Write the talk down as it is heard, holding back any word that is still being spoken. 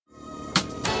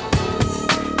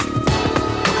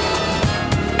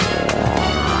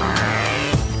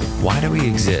we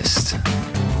exist?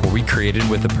 Were we created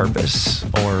with a purpose,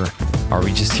 or are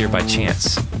we just here by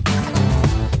chance?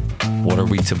 What are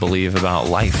we to believe about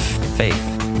life, faith,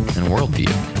 and worldview?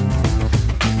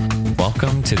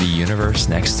 Welcome to the Universe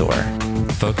Next Door,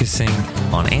 focusing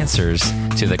on answers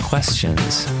to the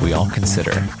questions we all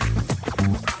consider.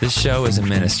 This show is a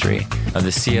ministry of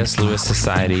the C.S. Lewis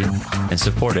Society and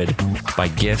supported by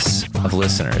gifts of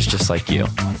listeners just like you.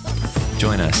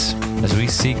 Join us as we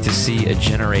seek to see a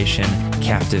generation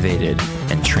captivated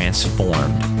and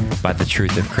transformed by the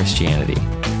truth of Christianity.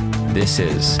 This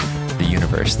is the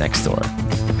Universe Next Door.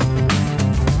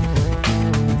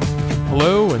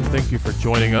 Hello, and thank you for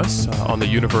joining us on the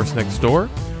Universe Next Door.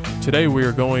 Today we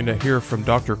are going to hear from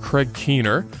Dr. Craig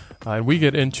Keener, and we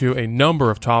get into a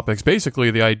number of topics. Basically,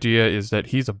 the idea is that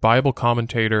he's a Bible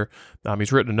commentator.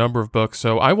 He's written a number of books,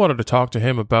 so I wanted to talk to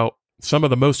him about some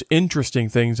of the most interesting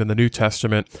things in the New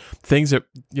Testament, things that,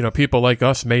 people like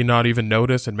us may not even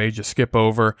notice and may just skip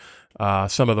over.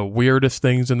 Some of the weirdest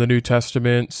things in the New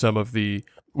Testament,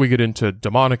 we get into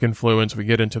demonic influence, we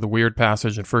get into the weird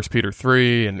passage in 1 Peter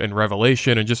 3 and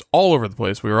Revelation, and just all over the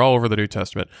place. We were all over the New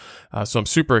Testament. So I'm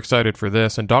super excited for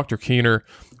this. And Dr. Keener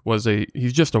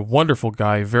he's just a wonderful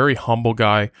guy, very humble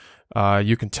guy.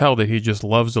 You can tell that he just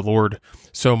loves the Lord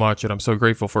so much, and I'm so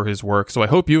grateful for his work. So I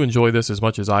hope you enjoy this as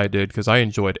much as I did, because I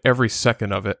enjoyed every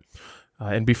second of it.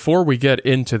 And before we get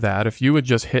into that, if you would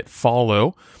just hit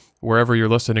follow wherever you're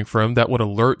listening from, that would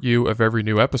alert you of every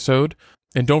new episode.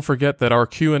 And don't forget that our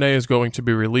Q&A is going to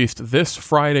be released this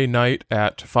Friday night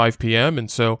at 5 p.m.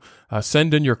 And so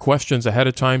send in your questions ahead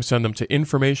of time. Send them to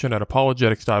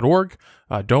information@apologetics.org.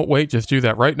 Don't wait. Just do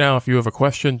that right now. If you have a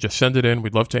question, just send it in.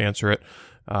 We'd love to answer it.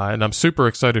 And I'm super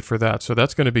excited for that. So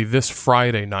that's going to be this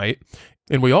Friday night.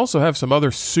 And we also have some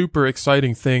other super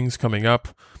exciting things coming up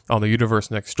on the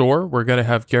Universe Next Door. We're going to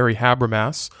have Gary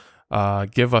Habermas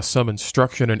give us some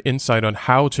instruction and insight on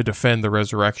how to defend the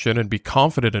resurrection and be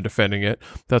confident in defending it.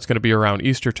 That's going to be around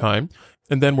Easter time.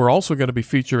 And then we're also going to be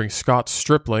featuring Scott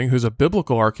Stripling, who's a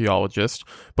biblical archaeologist,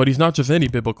 but he's not just any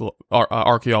biblical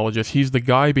archaeologist. He's the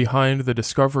guy behind the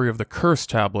discovery of the Curse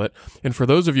Tablet. And for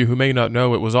those of you who may not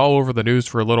know, it was all over the news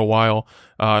for a little while,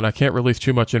 and I can't release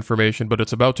too much information, but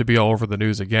it's about to be all over the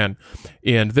news again.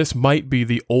 And this might be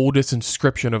the oldest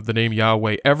inscription of the name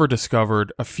Yahweh ever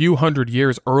discovered a few hundred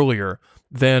years earlier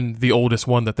than the oldest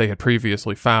one that they had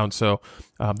previously found. So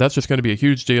that's just going to be a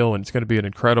huge deal, and it's going to be an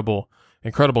incredible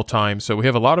time. So we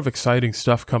have a lot of exciting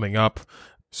stuff coming up.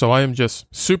 So I am just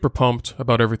super pumped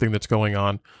about everything that's going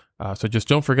on. So just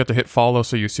don't forget to hit follow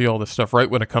so you see all this stuff right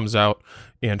when it comes out.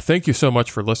 And thank you so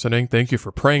much for listening. Thank you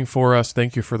for praying for us.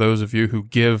 Thank you for those of you who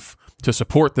give to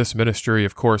support this ministry.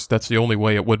 Of course, that's the only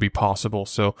way it would be possible.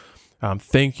 So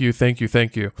thank you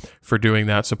for doing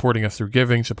that, supporting us through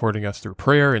giving, supporting us through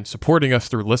prayer, and supporting us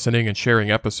through listening and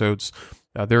sharing episodes.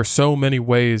 There are so many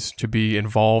ways to be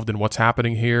involved in what's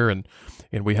happening here, and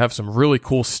we have some really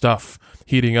cool stuff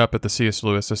heating up at the C.S.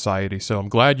 Lewis Society. So I'm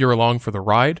glad you're along for the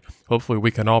ride. Hopefully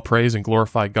we can all praise and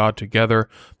glorify God together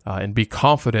and be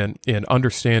confident in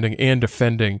understanding and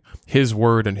defending His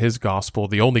Word and His gospel,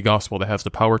 the only gospel that has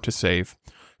the power to save.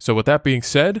 So with that being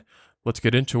said, let's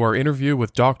get into our interview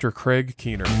with Dr. Craig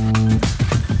Keener.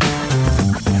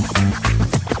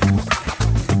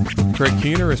 Craig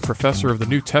Keener is professor of the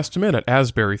New Testament at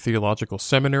Asbury Theological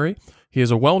Seminary. He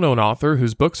is a well-known author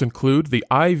whose books include the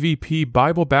IVP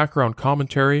Bible Background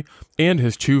Commentary and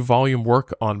his 2-volume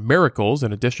work on miracles,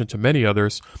 in addition to many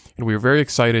others. And we are very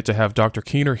excited to have Dr.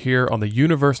 Keener here on the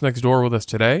Universe Next Door with us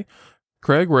today.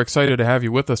 Craig, we're excited to have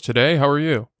you with us today. How are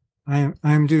you?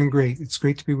 I'm doing great. It's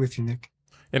great to be with you, Nick.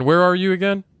 And where are you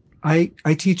again? I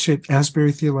teach at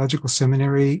Asbury Theological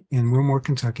Seminary in Wilmore,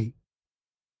 Kentucky.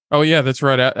 Oh, yeah, that's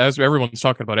right. As everyone's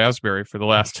talking about Asbury for the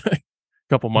last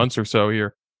couple months or so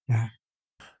here. Yeah.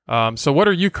 So what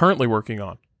are you currently working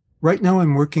on? Right now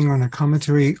I'm working on a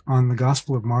commentary on the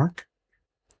Gospel of Mark.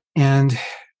 And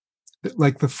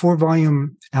like the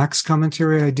 4-volume Acts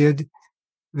commentary I did,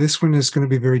 this one is going to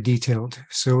be very detailed.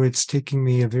 So it's taking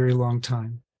me a very long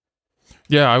time.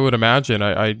 Yeah, I would imagine.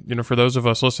 I for those of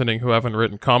us listening who haven't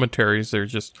written commentaries,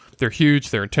 they're huge,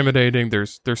 they're intimidating.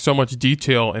 There's so much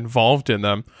detail involved in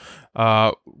them.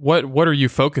 What are you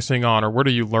focusing on, or what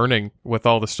are you learning with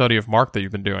all the study of Mark that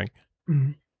you've been doing?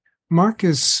 Mark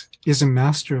is a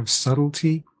master of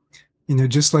subtlety.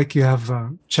 Just like you have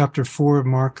chapter 4 of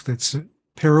Mark that's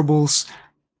parables,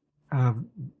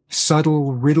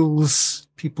 subtle riddles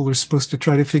people are supposed to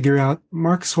try to figure out.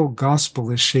 Mark's whole gospel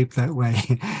is shaped that way.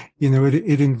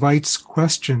 It invites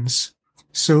questions.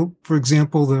 So, for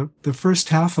example, the first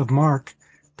half of Mark,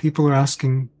 people are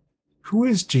asking, who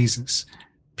is Jesus?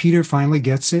 Peter finally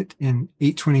gets it in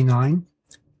 8:29.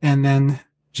 And then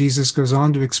Jesus goes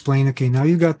on to explain, okay, now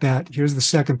you got that. Here's the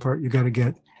second part you got to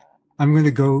get. I'm going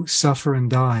to go suffer and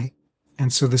die.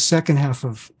 And so the second half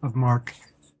of Mark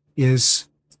is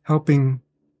helping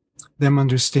them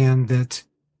understand that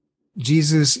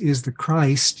Jesus is the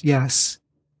Christ. Yes,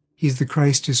 he's the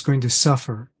Christ who's going to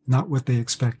suffer, not what they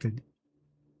expected.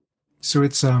 So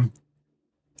it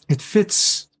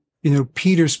fits,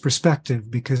 Peter's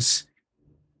perspective, because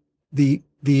I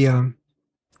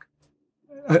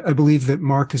believe that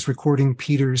Mark is recording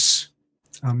Peter's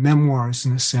memoirs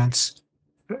in a sense,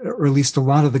 or at least a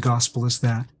lot of the gospel is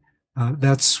that.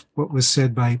 That's what was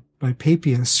said by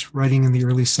Papias, writing in the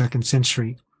early 2nd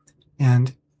century.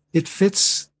 And it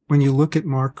fits when you look at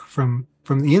Mark from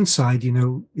the inside.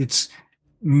 It's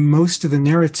most of the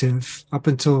narrative up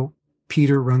until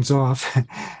Peter runs off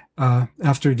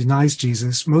after he denies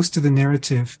Jesus. Most of the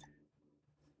narrative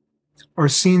are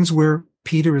scenes where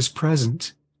Peter is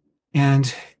present.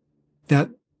 And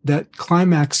that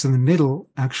climax in the middle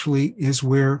actually is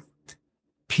where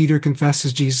Peter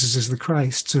confesses Jesus is the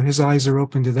Christ. So his eyes are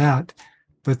open to that.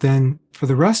 But then for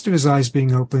the rest of his eyes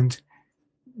being opened,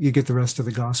 you get the rest of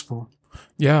the gospel.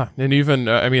 Yeah, and even,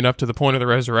 up to the point of the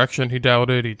resurrection, he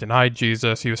doubted, he denied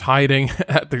Jesus, he was hiding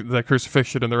at the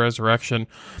crucifixion and the resurrection,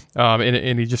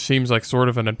 and he just seems like sort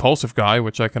of an impulsive guy,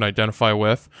 which I can identify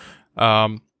with.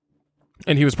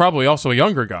 And he was probably also a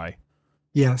younger guy.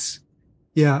 Yes.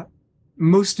 Yeah.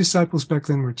 Most disciples back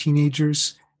then were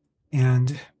teenagers,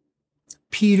 and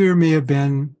Peter may have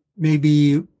been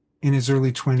maybe in his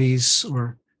early 20s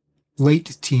or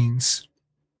late teens.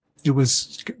 It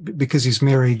was because he's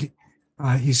married.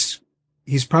 He's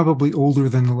probably older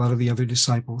than a lot of the other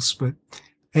disciples. But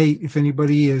hey, if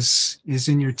anybody is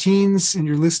in your teens and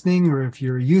you're listening, or if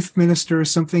you're a youth minister or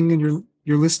something and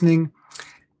you're listening,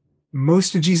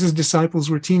 most of Jesus' disciples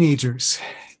were teenagers.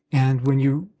 And when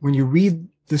you read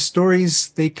the stories,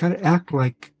 they kind of act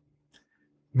like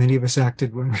many of us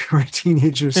acted when we were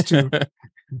teenagers too.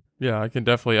 Yeah, I can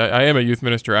definitely. I am a youth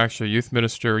minister, actually. Youth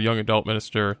minister, young adult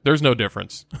minister. There's no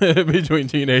difference between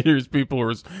teenagers, people who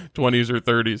are 20s or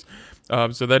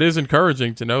 30s. So that is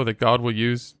encouraging to know that God will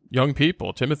use young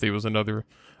people. Timothy was another.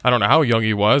 I don't know how young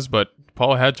he was, but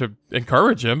Paul had to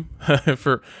encourage him.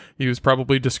 He was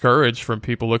probably discouraged from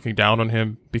people looking down on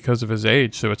him because of his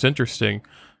age. So it's interesting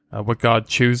what God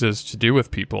chooses to do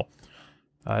with people.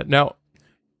 Now,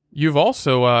 you've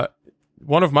also.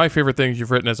 One of my favorite things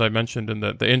you've written, as I mentioned in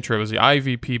the intro, is the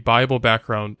IVP Bible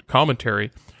Background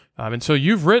Commentary. And so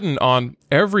you've written on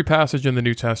every passage in the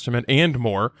New Testament and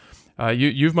more.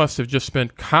 You must have just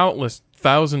spent countless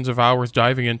thousands of hours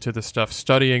diving into this stuff,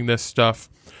 studying this stuff.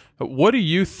 What do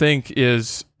you think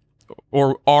is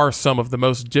or are some of the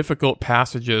most difficult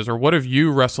passages, or what have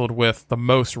you wrestled with the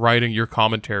most writing your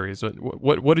commentaries?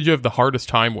 What did you have the hardest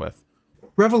time with?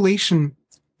 Revelation,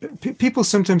 people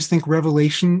sometimes think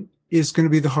Revelation is going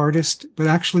to be the hardest, but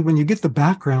actually when you get the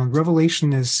background,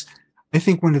 Revelation is, I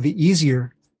think, one of the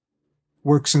easier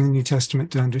works in the New Testament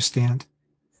to understand.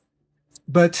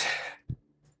 But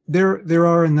there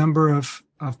are a number of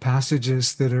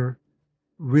passages that are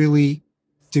really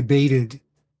debated,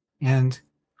 and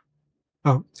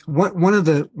one of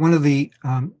the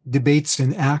debates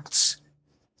in Acts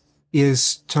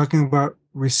is talking about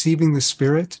receiving the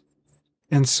Spirit,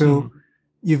 and so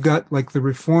you've got like the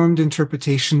Reformed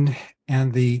interpretation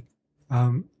and the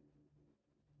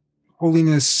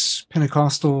Holiness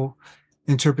Pentecostal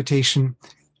interpretation,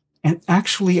 and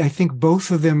actually I think both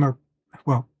of them are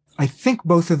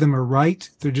right.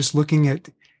 They're just looking at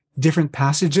different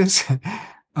passages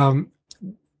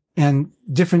and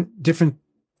different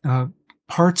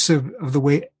parts of the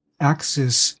way Acts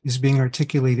is being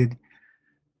articulated.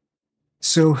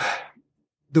 So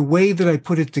the way that I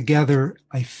put it together,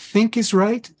 I think is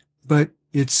right, but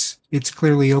it's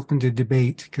clearly open to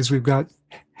debate, because we've got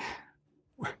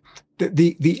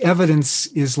the evidence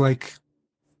is like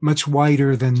much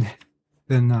wider than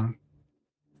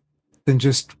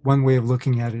just one way of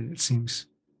looking at it, it seems.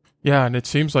 Yeah, and it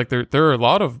seems like there are a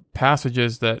lot of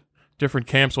passages that different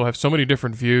camps will have so many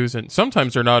different views, and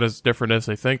sometimes they're not as different as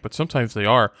they think, but sometimes they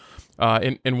are.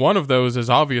 And one of those is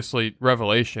obviously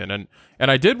Revelation. And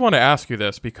I did want to ask you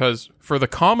this, because for the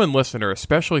common listener,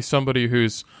 especially somebody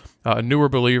who's a newer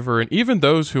believer, and even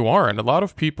those who aren't, a lot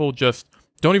of people just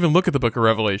don't even look at the book of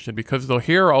Revelation because they'll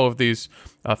hear all of these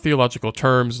theological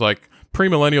terms like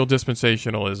premillennial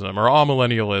dispensationalism or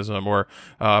amillennialism or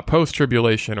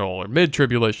post-tribulational or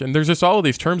mid-tribulation. There's just all of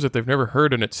these terms that they've never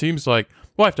heard, and it seems like,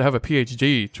 well, I have to have a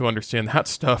PhD to understand that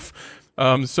stuff.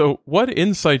 So what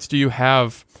insights do you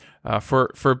have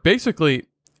for basically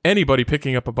anybody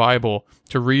picking up a Bible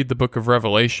to read the book of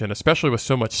Revelation, especially with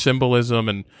so much symbolism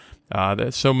and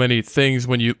there's so many things.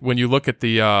 When you look at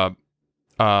the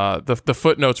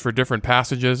footnotes for different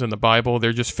passages in the Bible,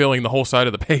 they're just filling the whole side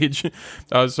of the page.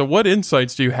 So what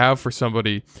insights do you have for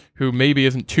somebody who maybe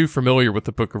isn't too familiar with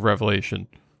the book of Revelation?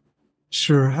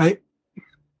 Sure.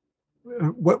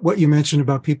 What you mentioned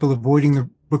about people avoiding the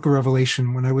book of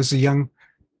Revelation. When I was a young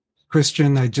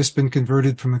Christian, I'd just been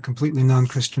converted from a completely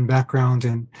non-Christian background,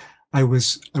 and I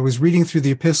was reading through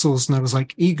the epistles, and I was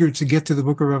like eager to get to the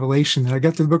book of Revelation. And I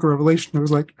got to the book of Revelation, and I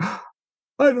was like, I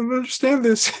don't understand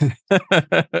this.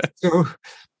 So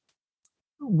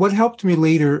what helped me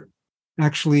later,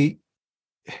 actually,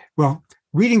 well,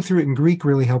 reading through it in Greek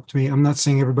really helped me. I'm not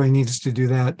saying everybody needs to do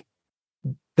that.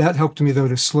 That helped me, though,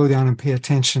 to slow down and pay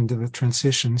attention to the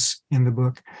transitions in the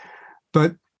book.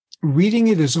 But reading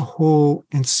it as a whole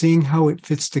and seeing how it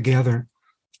fits together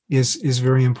is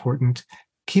very important.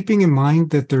 Keeping in mind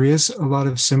that there is a lot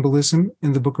of symbolism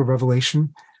in the book of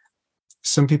Revelation.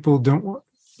 Some people don't want,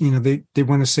 they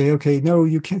want to say, okay, no,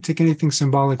 you can't take anything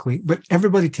symbolically, but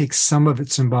everybody takes some of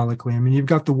it symbolically. I mean, you've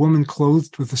got the woman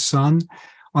clothed with the sun.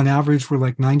 On average, we're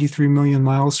like 93 million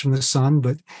miles from the sun,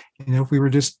 but if we were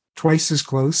just twice as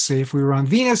close, say if we were on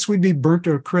Venus, we'd be burnt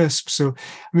or crisp. So,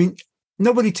 I mean,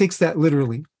 nobody takes that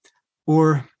literally.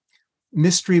 Or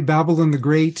Mystery Babylon the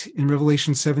Great in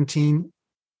Revelation 17,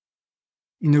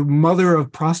 mother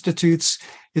of prostitutes.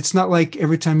 It's not like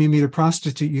every time you meet a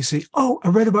prostitute, you say, oh, I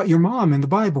read about your mom in the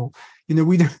Bible.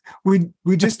 We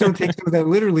just don't take some of that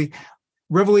literally.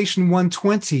 Revelation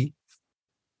 1:20,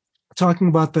 talking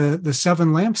about the seven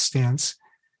lampstands,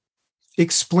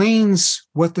 explains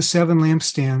what the seven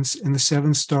lampstands and the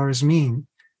seven stars mean.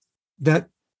 That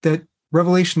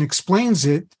Revelation explains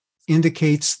it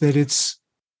indicates that it's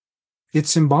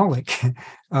symbolic.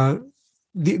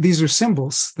 These are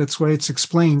symbols. That's why it's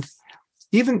explained.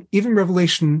 Even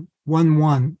Revelation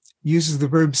 1:1 uses the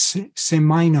verb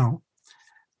semaino,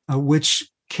 which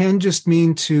can just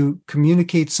mean to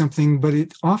communicate something, but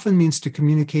it often means to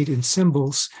communicate in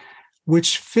symbols,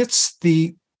 which fits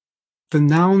the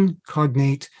noun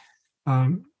cognate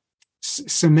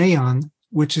semeion,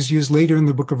 which is used later in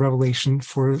the book of Revelation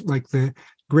for like the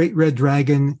great red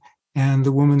dragon and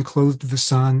the woman clothed with the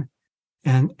sun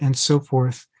and so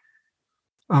forth.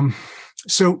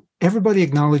 So everybody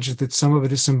acknowledges that some of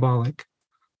it is symbolic.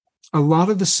 A lot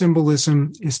of the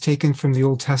symbolism is taken from the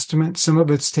Old Testament. Some of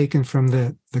it's taken from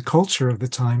the culture of the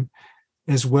time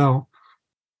as well.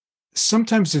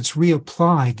 Sometimes it's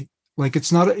reapplied. Like it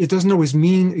doesn't always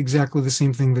mean exactly the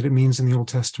same thing that it means in the Old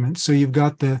Testament. So you've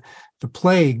got the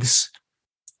plagues,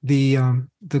 the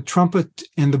trumpet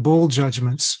and the bowl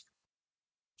judgments.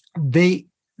 They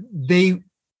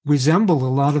resemble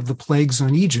a lot of the plagues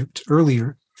on Egypt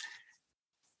earlier,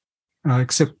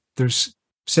 except there's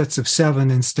sets of 7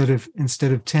 instead of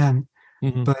 10.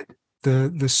 Mm-hmm. But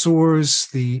the sores,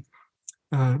 the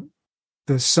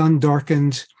sun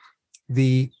darkened,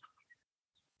 the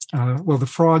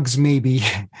frogs maybe,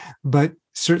 but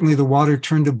certainly the water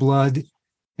turned to blood,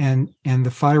 and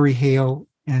the fiery hail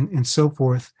and so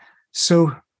forth.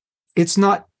 So it's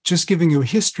not just giving you a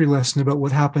history lesson about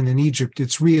what happened in Egypt.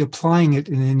 It's reapplying it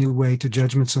in a new way to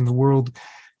judgments on the world,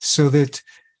 so that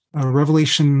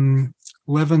Revelation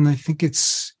 11, I think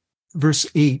it's verse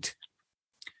 8,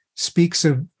 speaks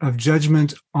of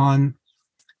judgment on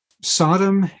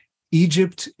Sodom,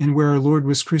 Egypt, and where our Lord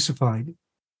was crucified.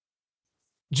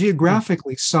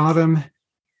 Geographically, Sodom,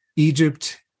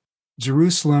 Egypt,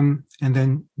 Jerusalem, and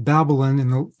then Babylon in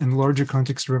the larger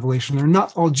context of Revelation, they're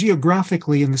not all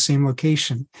geographically in the same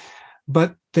location,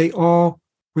 but they all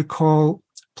recall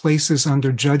places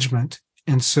under judgment.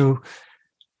 And so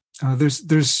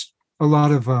there's a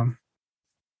lot of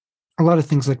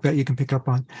things like that you can pick up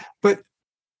on. But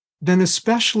then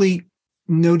especially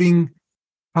noting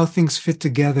how things fit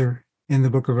together in the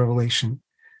book of Revelation.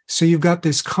 So you've got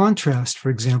this contrast, for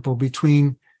example,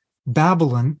 between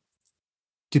Babylon,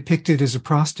 depicted as a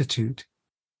prostitute,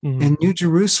 mm-hmm. and New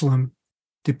Jerusalem,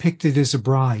 depicted as a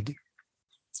bride.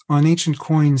 On ancient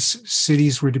coins,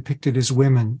 cities were depicted as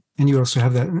women, and you also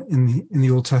have that in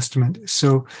the Old Testament.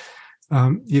 So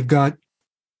you've got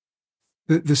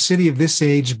the city of this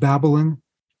age, Babylon,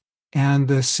 and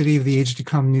the city of the age to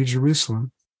come, New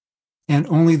Jerusalem. And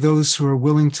only those who are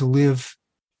willing to live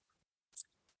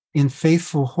in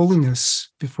faithful holiness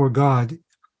before God,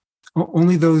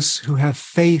 only those who have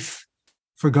faith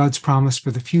for God's promise for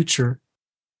the future,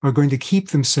 are going to keep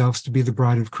themselves to be the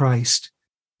bride of Christ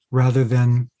rather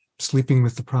than sleeping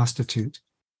with the prostitute.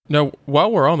 Now,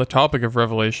 while we're on the topic of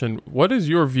Revelation, what is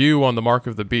your view on the mark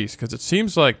of the beast? Because it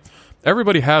seems like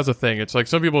everybody has a thing. It's like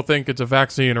some people think it's a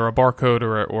vaccine or a barcode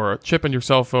or a chip in your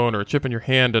cell phone or a chip in your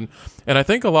hand. And I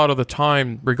think a lot of the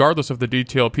time, regardless of the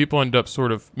detail, people end up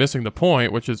sort of missing the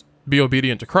point, which is be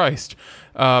obedient to Christ.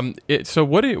 So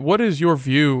what is your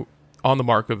view on the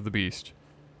mark of the beast?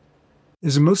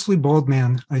 As a mostly bald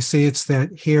man, I say it's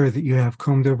that hair that you have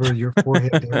combed over your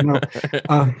forehead.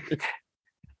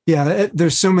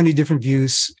 There's so many different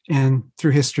views, and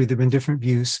through history, there have been different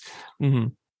views. Mm-hmm.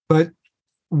 But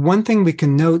one thing we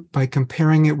can note by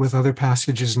comparing it with other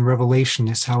passages in Revelation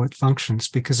is how it functions,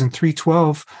 because in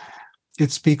 3:12,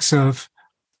 it speaks of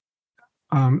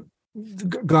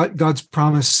God's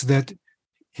promise that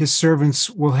his servants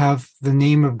will have the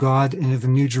name of God and of the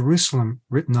New Jerusalem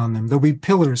written on them. There'll be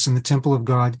pillars in the temple of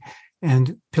God,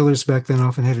 and pillars back then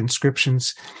often had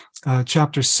inscriptions.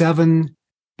 Chapter 7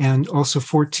 and also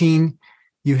 14,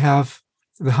 you have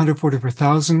the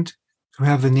 144,000 who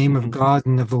have the name of God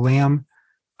and of the Lamb.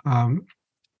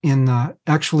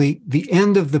 Actually, the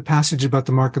end of the passage about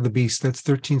the mark of the beast, that's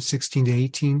 13:16 to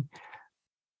 18.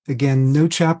 Again, no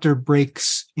chapter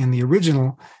breaks in the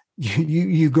original.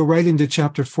 You go right into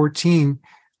chapter 14,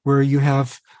 where you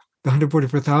have the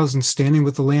 144,000 standing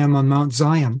with the Lamb on Mount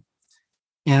Zion.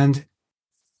 And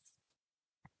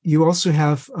you also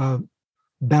have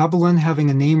Babylon having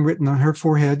a name written on her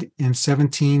forehead in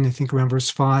 17, I think around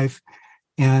verse 5,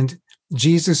 and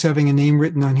Jesus having a name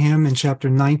written on him in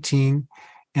chapter 19,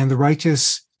 and the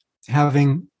righteous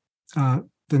having the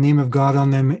name of God on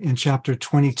them in chapter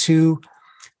 22.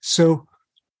 So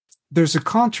there's a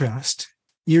contrast.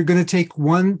 You're going to take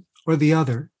one or the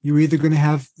other. You're either going to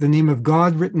have the name of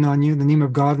God written on you, the name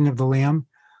of God and of the Lamb,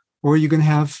 or you're going to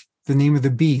have the name of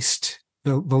the beast,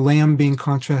 the Lamb being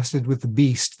contrasted with the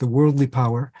beast, the worldly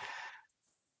power.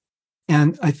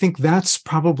 And I think that's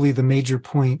probably the major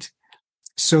point,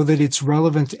 so that it's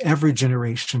relevant to every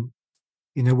generation.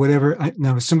 Whatever.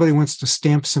 Now, if somebody wants to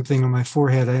stamp something on my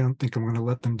forehead, I don't think I'm going to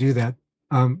let them do that.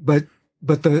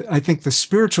 But I think the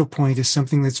spiritual point is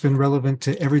something that's been relevant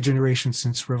to every generation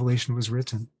since Revelation was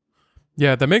written.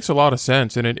 Yeah, that makes a lot of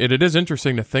sense. And it is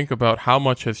interesting to think about how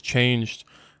much has changed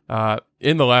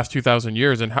in the last 2,000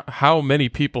 years, and how many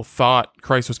people thought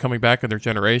Christ was coming back in their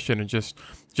generation, and just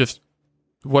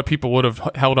what people would have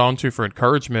held on to for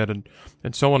encouragement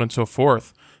and so on and so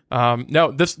forth. Now,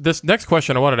 this next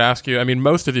question I wanted to ask you, I mean,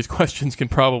 most of these questions can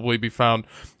probably be found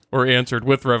or answered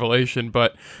with Revelation,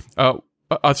 but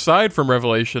aside from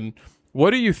Revelation,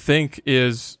 what do you think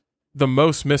is the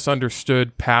most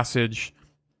misunderstood passage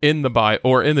in the Bible,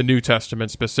 or in the New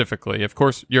Testament specifically? Of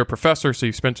course, you're a professor, so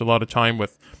you've spent a lot of time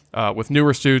with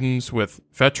newer students, with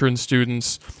veteran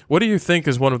students. What do you think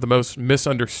is one of the most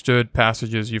misunderstood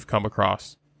passages you've come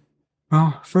across?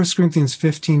 Well, 1 Corinthians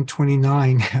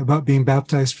 15:29 about being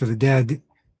baptized for the dead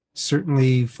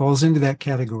certainly falls into that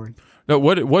category. Now,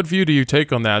 what view do you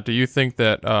take on that? Do you think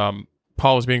that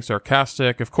Paul is being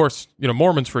sarcastic? Of course,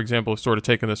 Mormons, for example, have sort of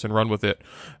taken this and run with it.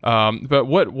 But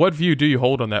what view do you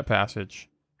hold on that passage?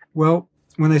 Well,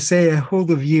 when I say I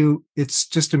hold a view, it's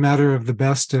just a matter of the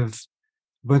best of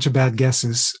a bunch of bad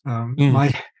guesses. So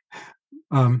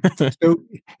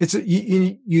it's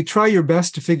you try your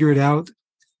best to figure it out,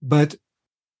 but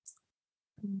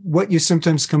what you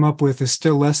sometimes come up with is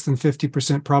still less than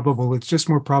 50% probable. It's just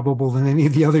more probable than any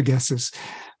of the other guesses.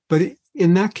 But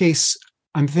in that case,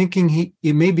 I'm thinking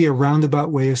it may be a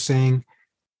roundabout way of saying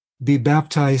be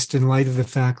baptized in light of the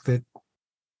fact that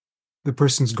the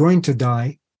person's going to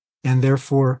die, and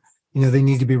therefore, they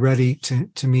need to be ready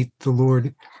to meet the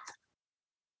Lord.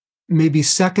 Maybe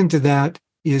second to that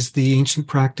is the ancient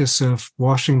practice of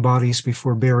washing bodies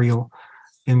before burial,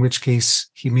 in which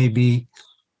case he may be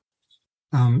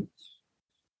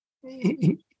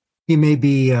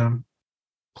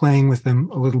playing with them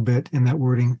a little bit in that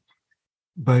wording,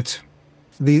 but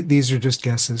these are just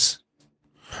guesses.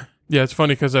 Yeah, it's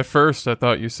funny because at first I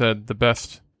thought you said the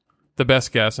best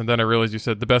guess, and then I realized you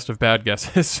said the best of bad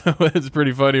guesses. So it's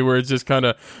pretty funny where it's just kind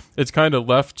of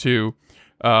left to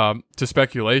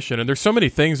speculation. And there's so many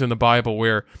things in the Bible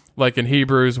where, like in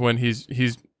Hebrews, when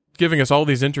he's giving us all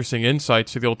these interesting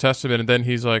insights to the Old Testament, and then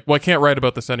he's like, well, I can't write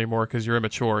about this anymore because you're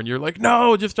immature. And you're like,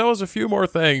 no, just tell us a few more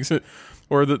things.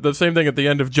 Or the same thing at the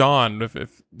end of John,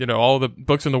 if all the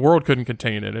books in the world couldn't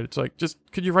contain it. It's like, just,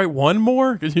 could you write one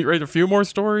more? Could you write a few more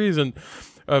stories? And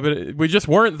but we just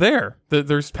weren't there.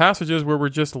 There's passages where we're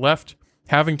just left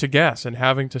having to guess and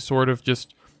having to sort of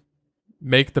just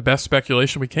make the best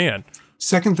speculation we can.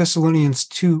 2 Thessalonians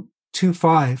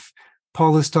 2:5,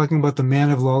 Paul is talking about the man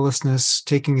of lawlessness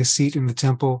taking a seat in the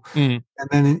temple. And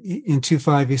then in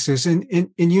 2:5, he says, and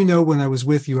when I was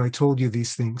with you, I told you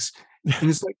these things. And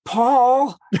it's like,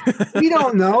 Paul, we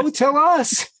don't know. Tell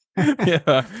us.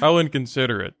 Yeah, I wouldn't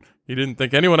consider it. He didn't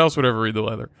think anyone else would ever read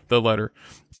the letter.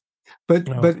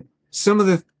 But some of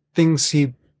the things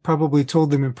he probably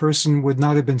told them in person would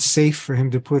not have been safe for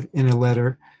him to put in a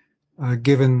letter,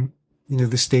 given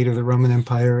the state of the Roman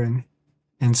Empire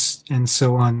and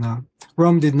so on.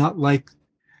 Rome did not like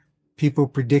people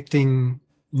predicting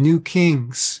new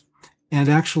kings, and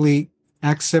actually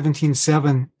Acts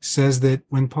 17:7 says that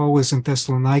when Paul was in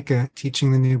Thessalonica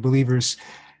teaching the new believers,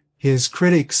 his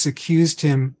critics accused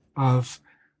him of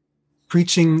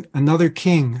preaching another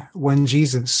king, one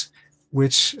Jesus,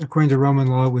 which according to Roman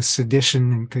law was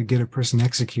sedition and could get a person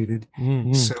executed.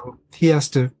 Mm-hmm. So he has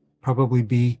to probably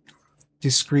be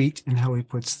discreet in how he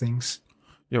puts things.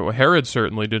 Yeah, well, Herod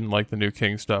certainly didn't like the new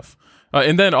king stuff.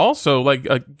 And then also, like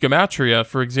Gematria,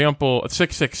 for example,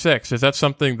 666, is that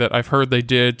something that I've heard they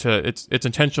did to, it's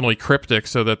intentionally cryptic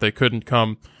so that they couldn't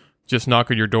come just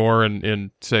knock on your door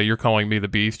and say, you're calling me the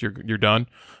beast, you're done.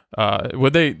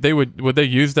 Would they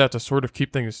use that to sort of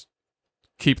keep things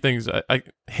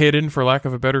hidden, for lack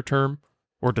of a better term,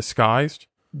 or disguised?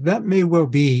 That may well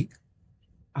be.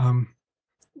 And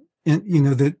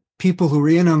that people who were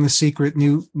in on the secret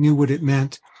knew what it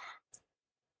meant.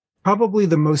 Probably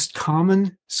the most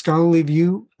common scholarly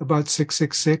view about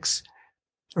 666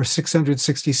 or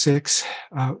 666.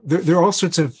 There are all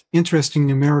sorts of interesting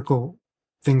numerical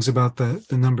things about the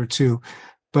number too,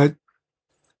 but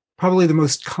probably the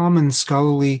most common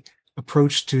scholarly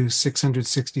approach to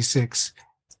 666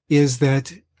 is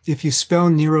that if you spell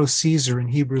Nero Caesar in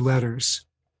Hebrew letters,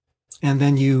 and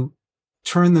then you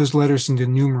turn those letters into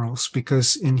numerals,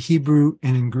 because in Hebrew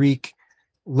and in Greek,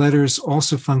 letters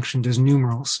also functioned as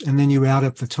numerals, and then you add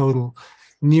up the total,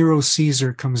 Nero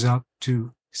Caesar comes out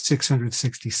to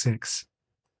 666.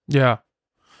 Yeah,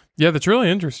 that's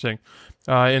really interesting.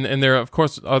 And there are, of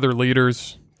course, other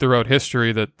leaders throughout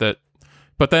history that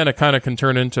but then it kind of can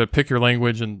turn into pick your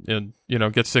language and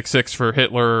get 666 for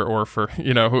Hitler or for,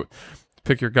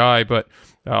 pick your guy. But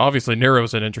obviously Nero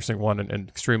is an interesting one and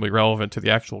extremely relevant to the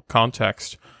actual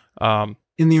context. In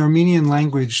the Armenian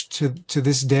language to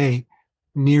this day,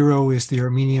 Nero is the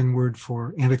Armenian word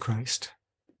for Antichrist.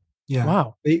 Yeah.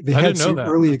 Wow. They had some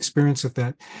early experience with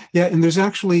that. Yeah. And there's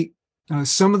actually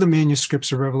some of the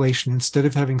manuscripts of Revelation, instead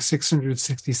of having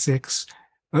 666,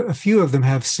 a few of them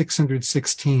have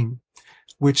 616,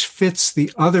 which fits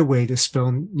the other way to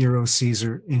spell Nero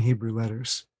Caesar in Hebrew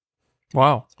letters.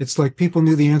 Wow. It's like people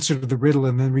knew the answer to the riddle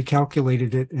and then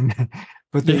recalculated it,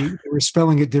 but they were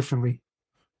spelling it differently.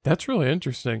 That's really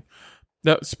interesting.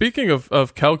 Now, speaking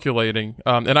of calculating,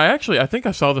 and I think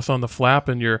I saw this on the flap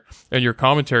in your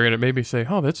commentary, and it made me say,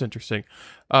 "Oh, that's interesting."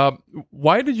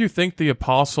 Why did you think the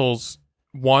apostles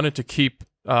wanted to keep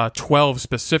 12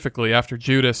 specifically after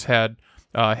Judas had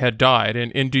died?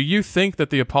 And do you think that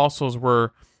the apostles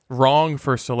were wrong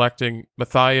for selecting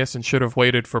Matthias and should have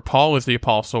waited for Paul as the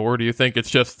apostle, or do you think it's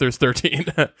just there's 13?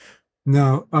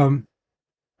 No.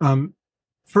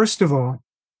 First of all,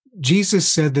 Jesus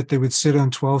said that they would sit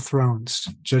on 12 thrones,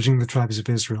 judging the tribes of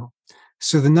Israel.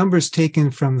 So the number is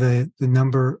taken from the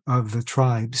number of the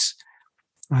tribes.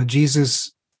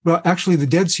 Actually, the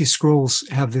Dead Sea Scrolls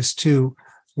have this too,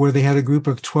 where they had a group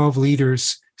of 12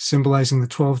 leaders symbolizing the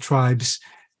 12 tribes.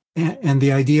 And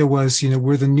the idea was,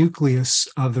 we're the nucleus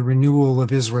of the renewal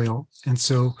of Israel. And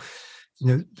so,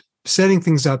 setting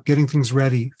things up, getting things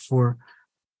ready for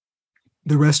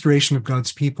the restoration of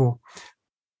God's people.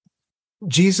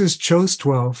 Jesus chose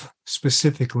 12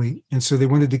 specifically, and so they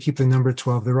wanted to keep the number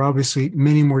 12. There were obviously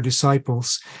many more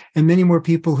disciples and many more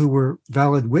people who were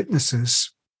valid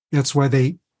witnesses. That's why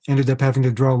they ended up having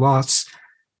to draw lots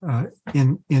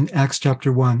in Acts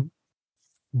chapter 1.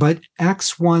 But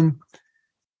Acts 1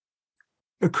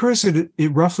 occurs at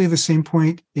roughly the same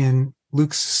point in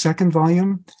Luke's second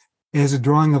volume as a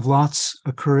drawing of lots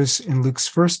occurs in Luke's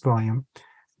first volume.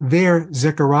 There,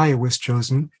 Zechariah was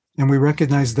chosen, and we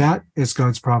recognize that as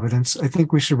God's providence. I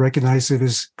think we should recognize it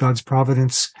as God's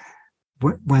providence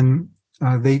when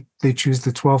they choose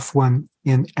the 12th one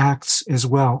in Acts as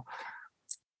well.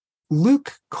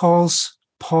 Luke calls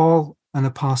Paul an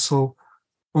apostle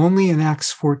only in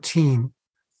Acts 14,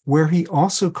 where he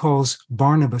also calls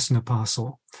Barnabas an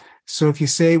apostle. So if you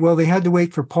say, well, they had to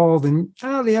wait for Paul, then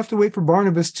they have to wait for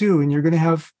Barnabas too, and you're going to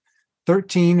have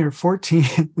 13 or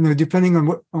 14, depending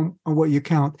on what you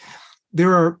count.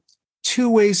 There are two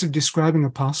ways of describing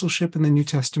apostleship in the New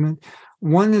Testament.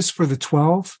 One is for the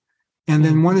 12, and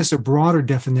then one is a broader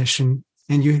definition.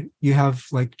 And you have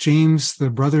like James, the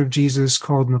brother of Jesus,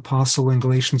 called an apostle in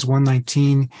Galatians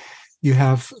 1:19. You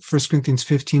have 1 Corinthians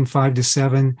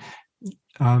 15:5-7.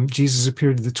 Jesus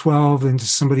appeared to the 12 and to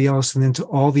somebody else and then to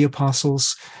all the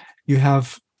apostles. You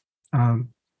have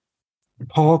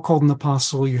Paul called an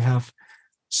apostle. You have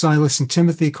Silas and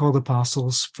Timothy called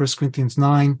apostles, 1 Corinthians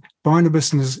 9.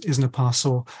 Barnabas is an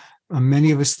apostle.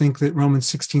 Many of us think that Romans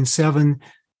 16:7,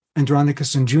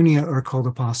 Andronicus and Junia are called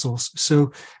apostles.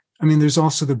 So, I mean, there's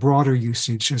also the broader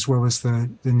usage as well as the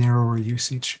narrower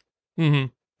usage. Mm-hmm.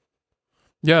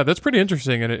 Yeah, that's pretty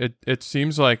interesting, and it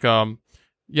seems like a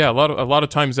lot of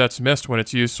times that's missed when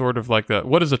it's used sort of like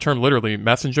what is the term literally,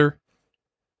 messenger,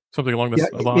 something along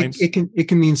those lines. It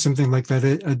can mean something like that,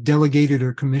 a delegated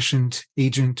or commissioned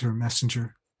agent or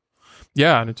messenger.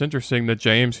 Yeah, and it's interesting that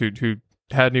James, who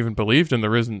hadn't even believed in the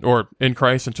risen or in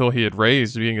Christ until he had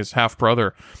raised, being his half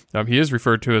brother, he is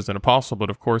referred to as an apostle, but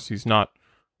of course he's not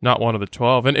one of the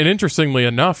 12. And interestingly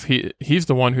enough, he's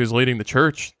the one who's leading the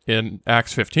church in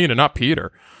Acts 15, and not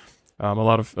Peter. A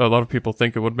lot of people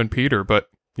think it would have been Peter, but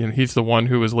he's the one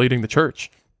who was leading the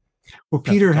church. Well,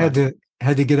 Peter had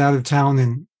to get out of town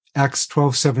in Acts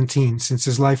 12:17 since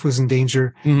his life was in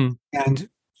danger, and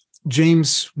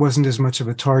James wasn't as much of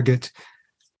a target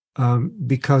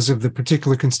because of the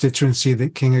particular constituency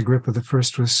that King Agrippa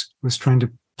I was trying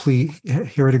to please.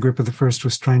 Herod Agrippa I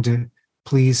was trying to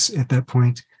please at that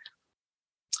point.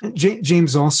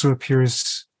 James also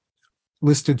appears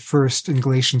listed first in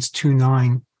Galatians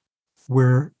 2:9,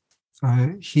 where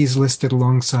he's listed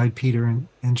alongside Peter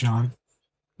and John.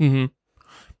 Mm-hmm.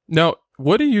 Now,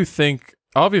 what do you think?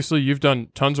 Obviously, you've done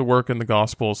tons of work in the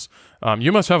Gospels.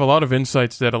 You must have a lot of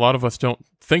insights that a lot of us don't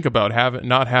think about,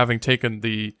 not having taken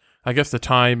the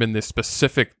time and the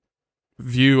specific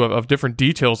view of different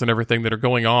details and everything that are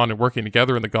going on and working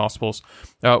together in the Gospels.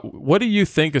 What do you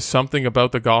think is something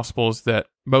about the Gospels that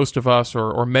most of us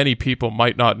or many people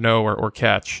might not know or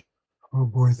catch? Oh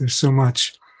boy, there's so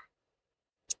much.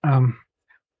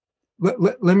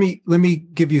 Let me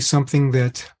give you something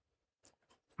that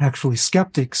actually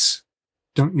skeptics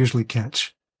don't usually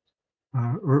catch,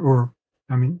 or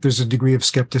I mean, there's a degree of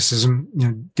skepticism,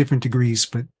 different degrees,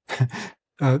 but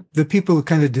the people who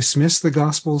kind of dismiss the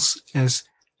Gospels as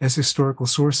historical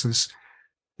sources,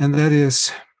 and that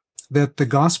is that the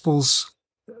Gospels,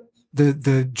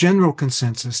 the general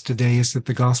consensus today is that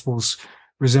the Gospels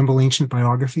resemble ancient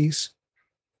biographies,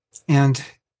 and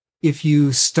if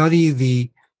you study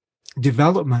the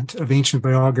development of ancient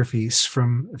biographies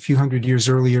from a few hundred years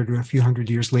earlier to a few hundred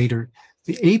years later,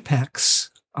 the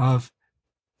apex of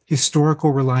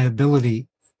historical reliability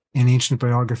in ancient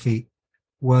biography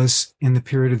was in the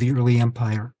period of the early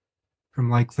empire,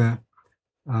 from like the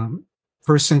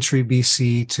 1st century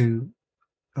BC to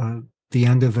the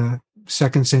end of the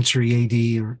 2nd century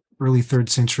AD or early 3rd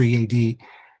century AD.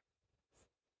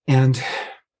 And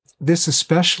this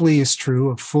especially is true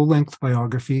of full-length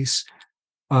biographies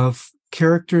of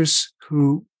characters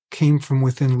who came from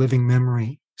within living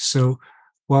memory. So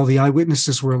while the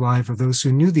eyewitnesses were alive, or those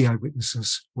who knew the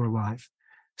eyewitnesses were alive.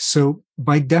 So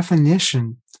by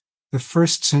definition, the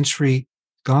 1st century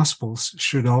Gospels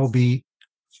should all be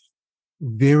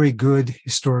very good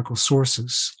historical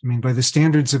sources. I mean, by the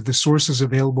standards of the sources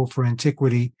available for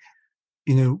antiquity,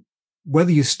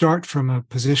 whether you start from a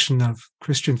position of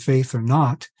Christian faith or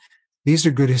not, these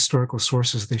are good historical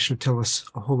sources. They should tell us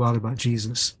a whole lot about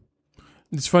Jesus.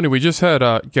 It's funny, we just had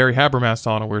Gary Habermas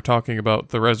on, and we were talking about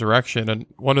the resurrection, and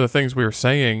one of the things we were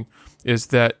saying is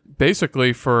that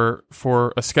basically for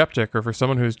a skeptic or for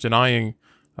someone who's denying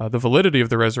the validity of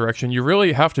the resurrection, you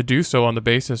really have to do so on the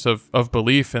basis of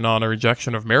belief and on a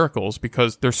rejection of miracles,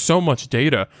 because there's so much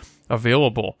data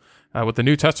available with the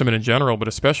New Testament in general, but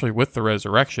especially with the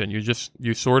resurrection.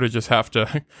 You sort of just have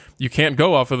to, you can't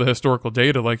go off of the historical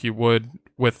data like you would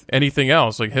with anything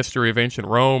else, like history of ancient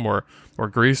Rome or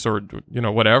Greece or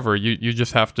whatever. You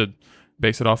just have to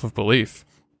base it off of belief.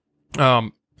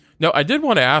 Now, I did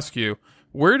want to ask you,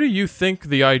 where do you think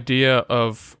the idea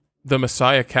of the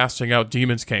Messiah casting out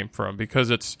demons came from? Because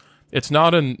it's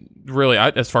not really,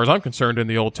 as far as I'm concerned, in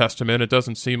the Old Testament. It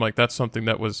doesn't seem like that's something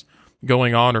that was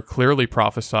going on or clearly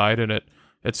prophesied, and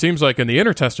it seems like in the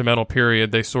intertestamental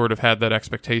period they sort of had that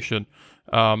expectation.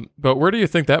 But where do you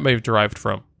think that may have derived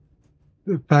from?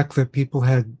 The fact that people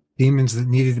had demons that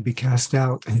needed to be cast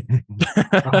out.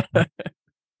 I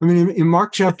mean, in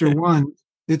Mark chapter 1,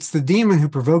 it's the demon who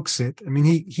provokes it. I mean,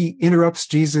 he interrupts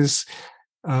Jesus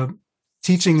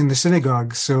teaching in the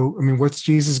synagogue. So, I mean, what's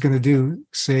Jesus going to do?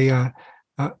 Say,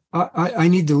 I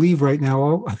need to leave right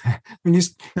now. I mean,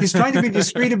 he's trying to be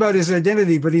discreet about his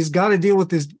identity, but he's got to deal with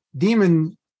this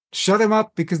demon. Shut him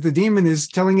up, because the demon is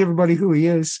telling everybody who he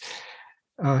is,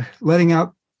 letting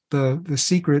out the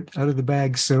secret out of the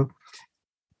bag. So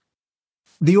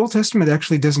the Old Testament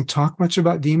actually doesn't talk much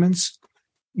about demons.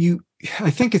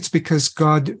 I think it's because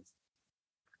God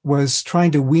was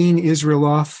trying to wean Israel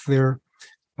off their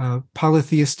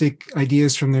polytheistic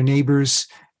ideas from their neighbors,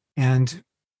 and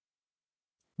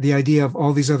the idea of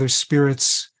all these other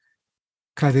spirits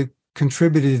kind of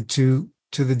contributed to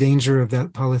the danger of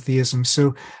that polytheism.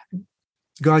 So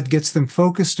God gets them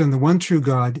focused on the one true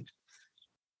God,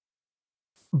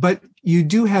 but you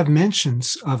do have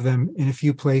mentions of them in a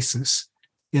few places,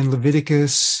 in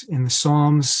Leviticus, in the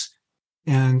Psalms,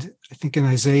 and I think in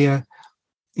Isaiah.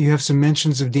 You have some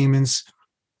mentions of demons.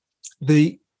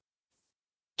 The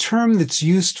term that's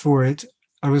used for it,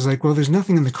 I was like, well, there's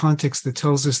nothing in the context that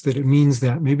tells us that it means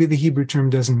that. Maybe the Hebrew term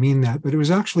doesn't mean that, but it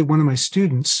was actually one of my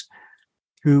students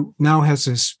who now has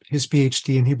his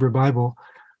PhD in Hebrew Bible,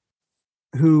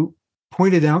 who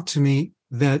pointed out to me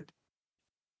that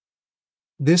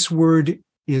this word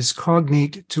is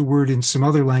cognate to word in some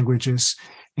other languages,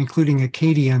 including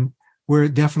Akkadian, where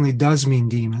it definitely does mean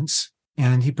demons.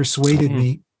 And he persuaded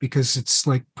me, because it's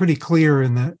like pretty clear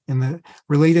in the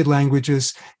related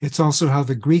languages. It's also how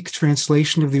the Greek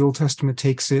translation of the Old Testament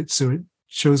takes it. So it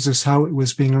shows us how it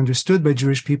was being understood by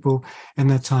Jewish people in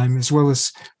that time, as well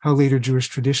as how later Jewish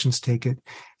traditions take it.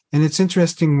 And it's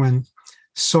interesting when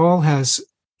Saul has,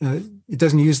 it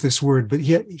doesn't use this word, but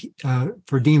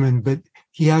for demon, but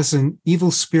he has an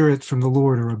evil spirit from the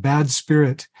Lord, or a bad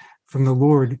spirit from the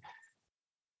Lord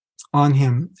on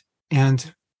him.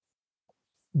 And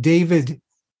David,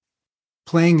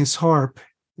 playing his harp,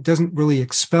 it doesn't really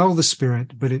expel the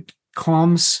spirit, but it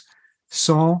calms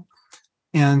Saul.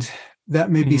 And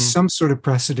that may be some sort of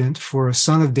precedent for a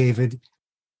son of David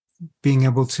being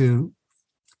able to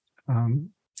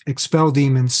expel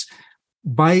demons.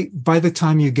 By the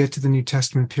time you get to the New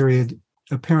Testament period,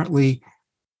 apparently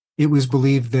it was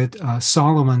believed that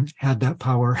Solomon had that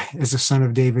power as a son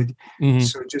of David.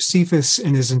 So Josephus,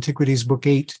 in his Antiquities Book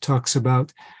 8, talks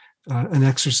about an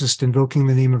exorcist invoking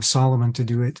the name of Solomon to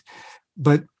do it.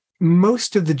 But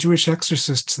most of the Jewish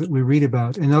exorcists that we read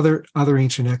about, and other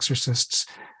ancient exorcists,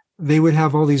 they would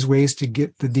have all these ways to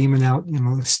get the demon out.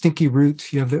 The stinky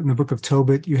root, you have that in the book of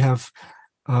Tobit. You have,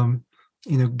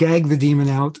 gag the demon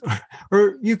out,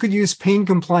 or you could use pain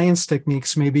compliance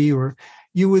techniques maybe, or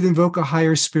you would invoke a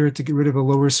higher spirit to get rid of a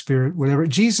lower spirit, whatever.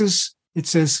 Jesus, it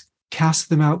says, cast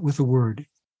them out with a word.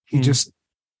 He just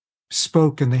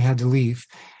spoke and they had to leave.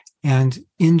 And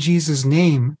in Jesus'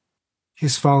 name,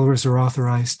 his followers are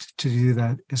authorized to do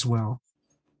that as well.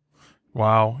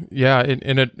 Wow. Yeah.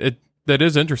 And it that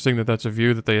is interesting that that's a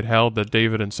view that they had held, that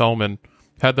David and Solomon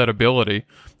had that ability.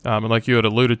 And like you had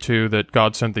alluded to, that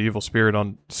God sent the evil spirit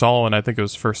on Saul, and I think it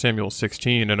was 1 Samuel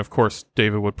 16. And of course,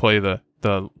 David would play the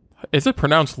is it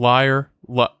pronounced liar?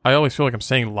 I always feel like I'm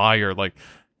saying liar, like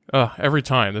every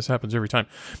time. This happens every time.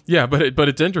 Yeah, but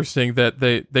it's interesting that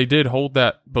they did hold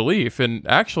that belief. And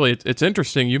actually, it's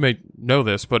interesting, you may know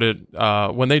this, but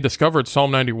when they discovered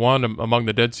Psalm 91 among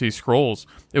the Dead Sea Scrolls,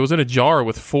 it was in a jar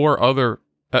with 4 other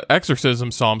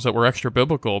exorcism psalms that were extra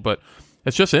biblical. But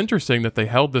it's just interesting that they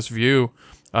held this view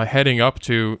heading up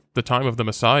to the time of the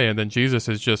Messiah, and then Jesus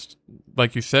is just,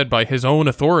 like you said, by his own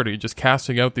authority, just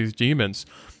casting out these demons.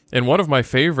 And one of my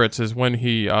favorites is when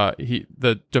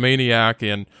the demoniac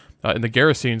and in the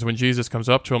Gerasenes, when Jesus comes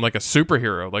up to him like a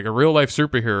superhero, like a real life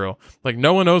superhero, like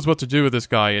no one knows what to do with this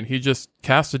guy, and he just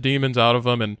casts the demons out of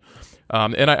him. And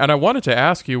I wanted to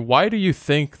ask you, why do you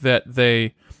think that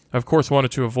they, of course,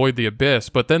 wanted to avoid the abyss,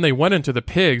 but then they went into the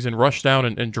pigs and rushed down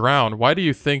and drowned? Why do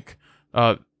you think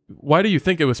it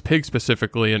was pigs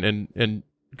specifically and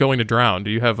going to drown?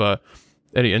 Do you have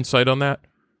any insight on that?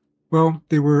 Well,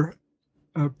 they were.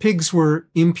 Pigs were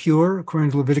impure,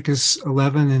 according to Leviticus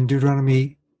 11 and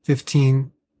Deuteronomy 14.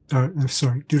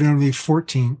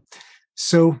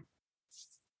 So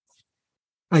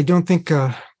I don't think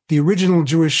the original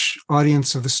Jewish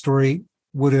audience of the story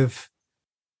would have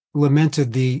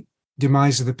lamented the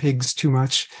demise of the pigs too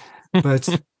much. But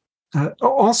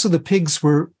also the pigs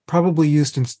were probably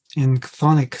used in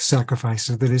chthonic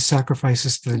sacrifices, that is,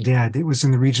 sacrifices to the dead. It was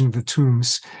in the region of the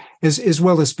tombs, as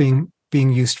well as being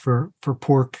used for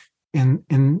pork in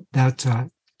that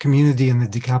community in the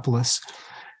Decapolis.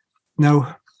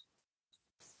 Now,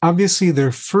 obviously,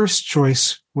 their first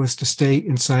choice was to stay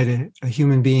inside a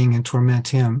human being and torment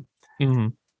him.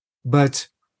 But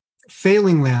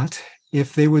failing that,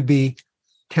 if they would be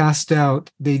cast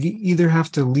out, they'd either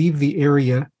have to leave the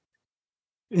area,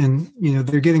 and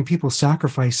they're getting people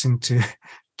sacrificing to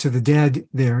the dead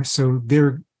there, so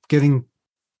they're getting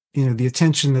the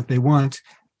attention that they want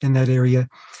in that area.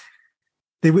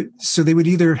 They would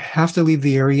either have to leave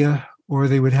the area, or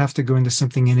they would have to go into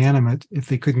something inanimate if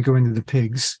they couldn't go into the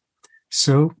pigs.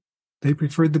 So they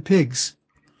preferred the pigs.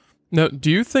 Now, do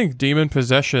you think demon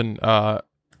possession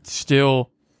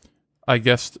still I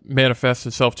guess, manifests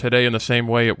itself today in the same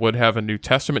way it would have in New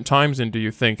Testament times? And do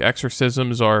you think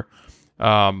exorcisms are,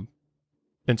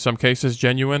 in some cases,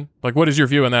 genuine? Like, what is your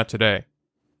view on that today?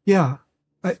 Yeah,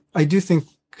 I do think,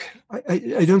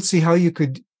 I don't see how you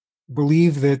could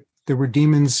believe that there were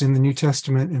demons in the New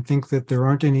Testament and think that there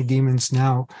aren't any demons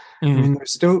now. I mean,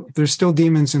 there's still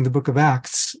demons in the book of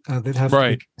Acts that have to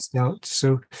be cast out.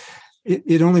 So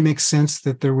it only makes sense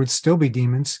that there would still be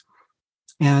demons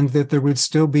and that there would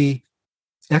still be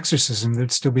exorcism,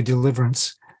 there'd still be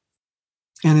deliverance.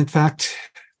 And in fact,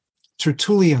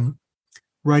 Tertullian,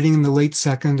 writing in the late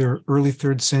 2nd or early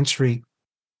 3rd century,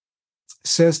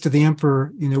 says to the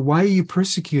emperor, why are you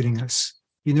persecuting us?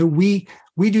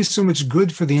 We do so much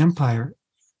good for the empire.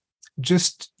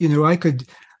 Just, I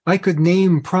could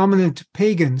name prominent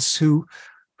pagans who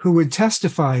would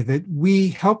testify that we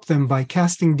helped them by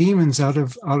casting demons out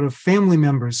of family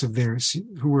members of theirs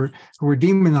who were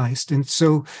demonized. And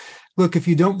so, look, if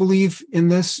you don't believe in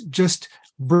this, just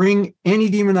bring any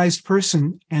demonized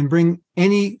person and bring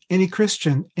any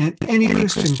Christian, and any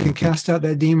Christian can cast out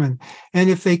that demon. And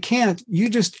if they can't, you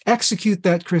just execute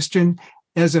that Christian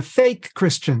as a fake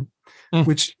Christian,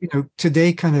 which,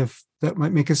 today kind of, that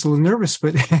might make us a little nervous,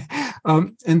 but,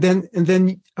 and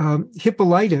then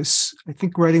Hippolytus, I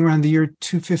think writing around the year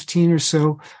 215 or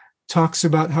so, talks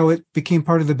about how it became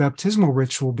part of the baptismal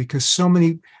ritual because so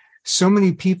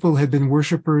many people had been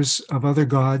worshipers of other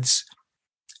gods.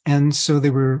 And so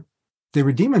they were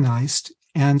demonized,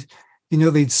 and,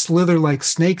 they'd slither like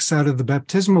snakes out of the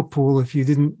baptismal pool if you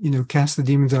didn't, cast the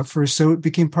demons out first. So it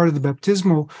became part of the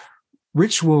baptismal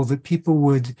ritual that people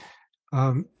would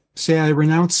say, I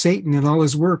renounce Satan and all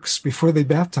his works before they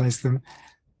baptized them.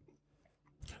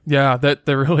 Yeah, that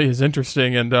really is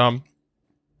interesting. And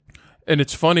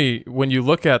it's funny when you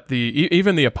look at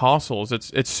even the apostles,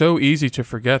 it's so easy to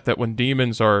forget that when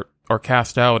demons are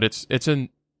cast out, it's in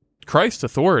Christ's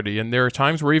authority. And there are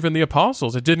times where even the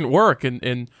apostles, it didn't work.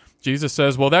 And Jesus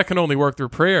says, well, that can only work through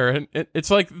prayer. And it's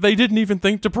like they didn't even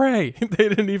think to pray. They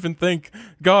didn't even think,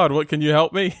 God, what can you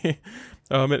help me?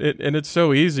 And it's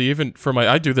so easy, even for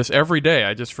I do this every day.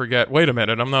 I just forget, wait a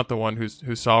minute, I'm not the one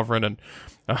who's sovereign,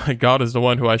 and God is the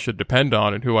one who I should depend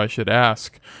on and who I should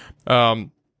ask. Now,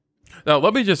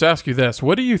 let me just ask you this.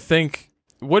 What do you think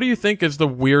is the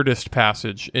weirdest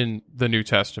passage in the New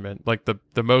Testament? Like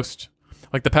the most,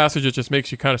 like the passage that just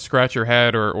makes you kind of scratch your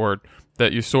head, or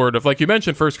that you sort of, like you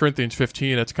mentioned 1 Corinthians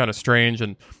 15, it's kind of strange,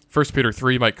 and 1 Peter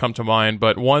 3 might come to mind,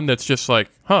 but one that's just like,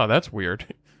 that's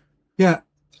weird. Yeah.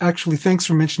 Actually, thanks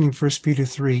for mentioning 1 Peter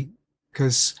 3,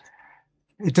 because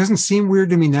it doesn't seem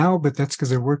weird to me now, but that's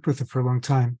because I worked with it for a long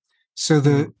time. So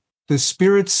the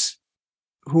spirits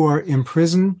who are in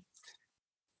prison,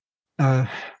 the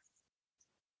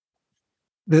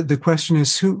question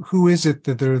is, who is it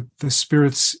that they're the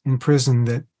spirits in prison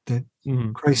that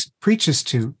Christ preaches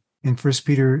to in 1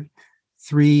 Peter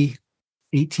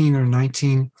 3:18 or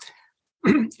 19?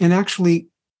 And actually,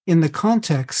 in the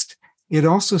context, it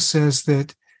also says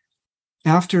that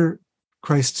after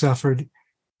Christ suffered,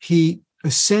 he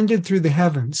ascended through the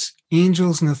heavens,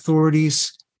 angels and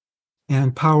authorities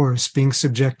and powers being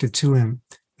subjected to him.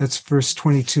 That's verse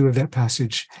 22 of that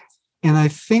passage. And I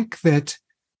think that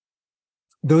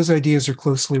those ideas are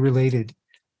closely related.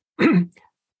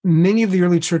 Many of the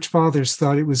early church fathers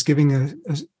thought it was giving a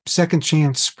second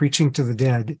chance preaching to the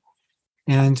dead.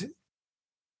 And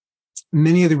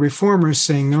many of the reformers,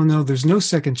 saying, no, there's no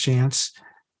second chance,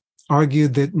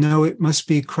 argued that no, it must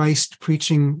be Christ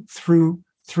preaching through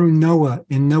Noah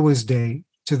in Noah's day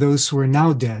to those who are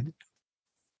now dead.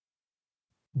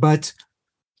 But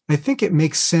I think it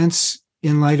makes sense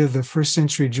in light of the first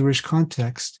century Jewish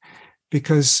context,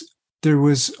 because there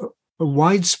was a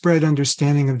widespread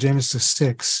understanding of Genesis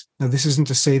 6. Now, this isn't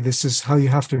to say this is how you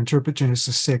have to interpret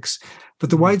Genesis 6, but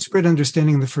the widespread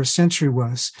understanding in the first century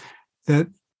was that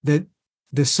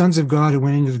the sons of God who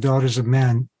went into the daughters of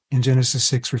men in Genesis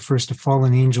 6 refers to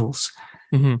fallen angels.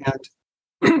 And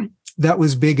that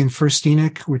was big in First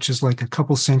Enoch, which is like a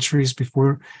couple centuries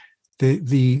before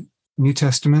the New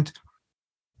Testament,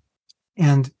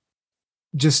 and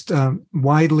just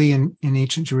widely in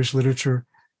ancient Jewish literature.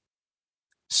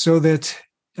 So that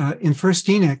in First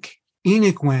Enoch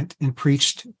went and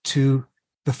preached to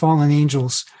the fallen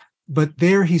angels, but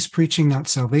there he's preaching not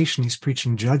salvation, he's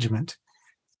preaching judgment.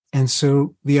 And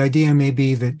so the idea may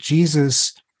be that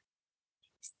Jesus,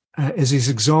 as he's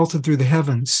exalted through the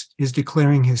heavens, is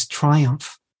declaring his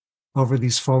triumph over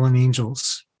these fallen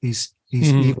angels, these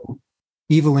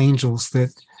evil angels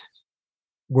that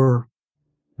were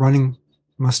running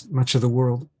much of the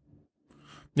world.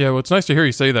 Yeah, well, it's nice to hear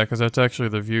you say that, because that's actually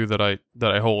the view that I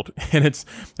hold, and it's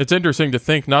interesting to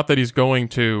think, not that he's going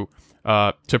to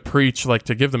preach, like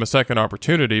to give them a second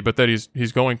opportunity, but that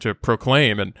he's going to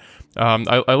proclaim. And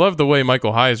I love the way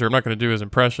Michael Heiser, I'm not going to do his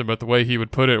impression, but the way he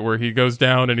would put it, where he goes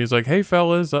down and he's like, "Hey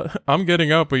fellas, I'm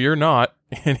getting up, but you're not,"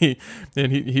 and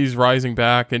he's rising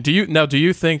back. And do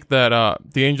you think that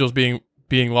the angels being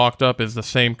locked up is the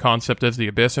same concept as the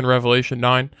abyss in Revelation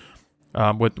 9,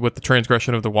 with the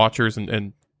transgression of the Watchers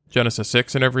and Genesis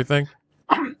 6 and everything?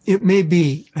 It may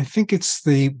be. I think it's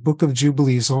the Book of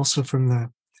Jubilees, also from the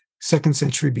 2nd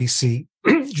century BC.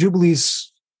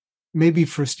 Jubilees, maybe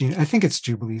first. I think it's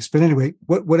Jubilees, but anyway,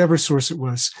 whatever source it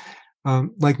was,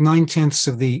 like 9/10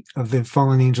 of the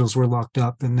fallen angels were locked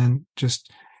up, and then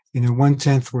just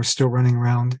 1/10 were still running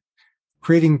around,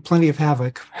 creating plenty of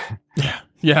havoc.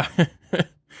 Yeah.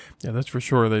 Yeah, that's for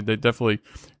sure. They definitely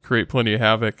create plenty of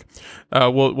havoc.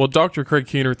 Well, Dr. Craig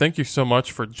Keener, thank you so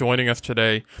much for joining us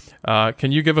today.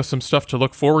 Can you give us some stuff to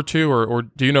look forward to, or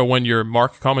do you know when your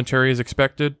Mark commentary is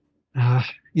expected?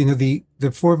 The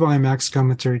 4-volume Acts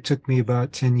commentary took me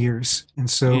about 10 years. And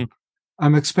so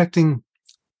I'm expecting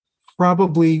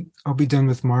probably I'll be done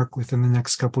with Mark within the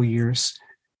next couple of years.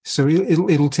 So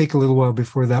it'll take a little while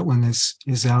before that one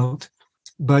is out.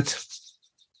 But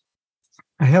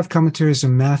I have commentaries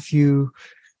in Matthew,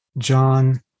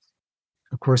 John,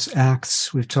 of course,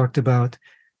 Acts. We've talked about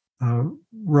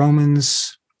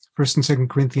Romans, 1st and 2nd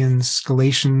Corinthians,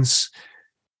 Galatians,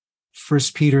 1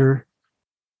 Peter,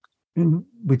 and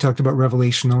we talked about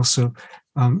Revelation also.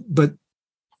 But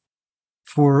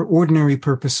for ordinary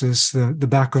purposes, the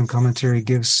background commentary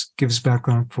gives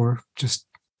background for just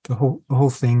the whole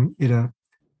thing at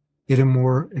a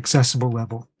more accessible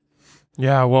level.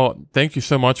 Yeah, well, thank you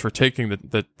so much for taking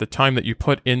the time that you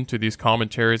put into these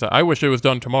commentaries. I wish it was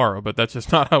done tomorrow, but that's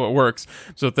just not how it works.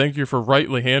 So thank you for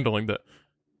rightly handling that.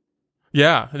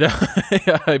 Yeah,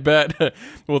 I bet.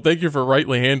 Well, thank you for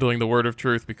rightly handling the word of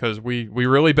truth, because we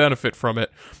really benefit from it.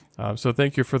 So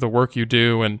thank you for the work you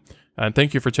do, and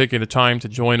thank you for taking the time to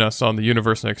join us on The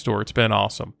Universe Next Door. It's been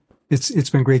awesome. It's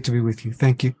been great to be with you.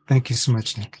 Thank you. Thank you so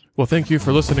much, Nick. Well, thank you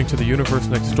for listening to The Universe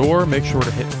Next Door. Make sure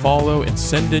to hit follow and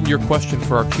send in your question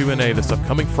for our Q&A this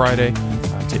upcoming Friday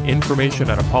to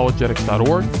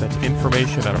information@apologetics.org. That's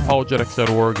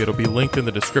information@apologetics.org. It'll be linked in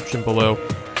the description below.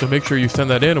 So make sure you send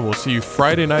that in, and we'll see you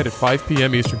Friday night at 5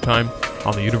 p.m. Eastern Time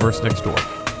on The Universe Next Door.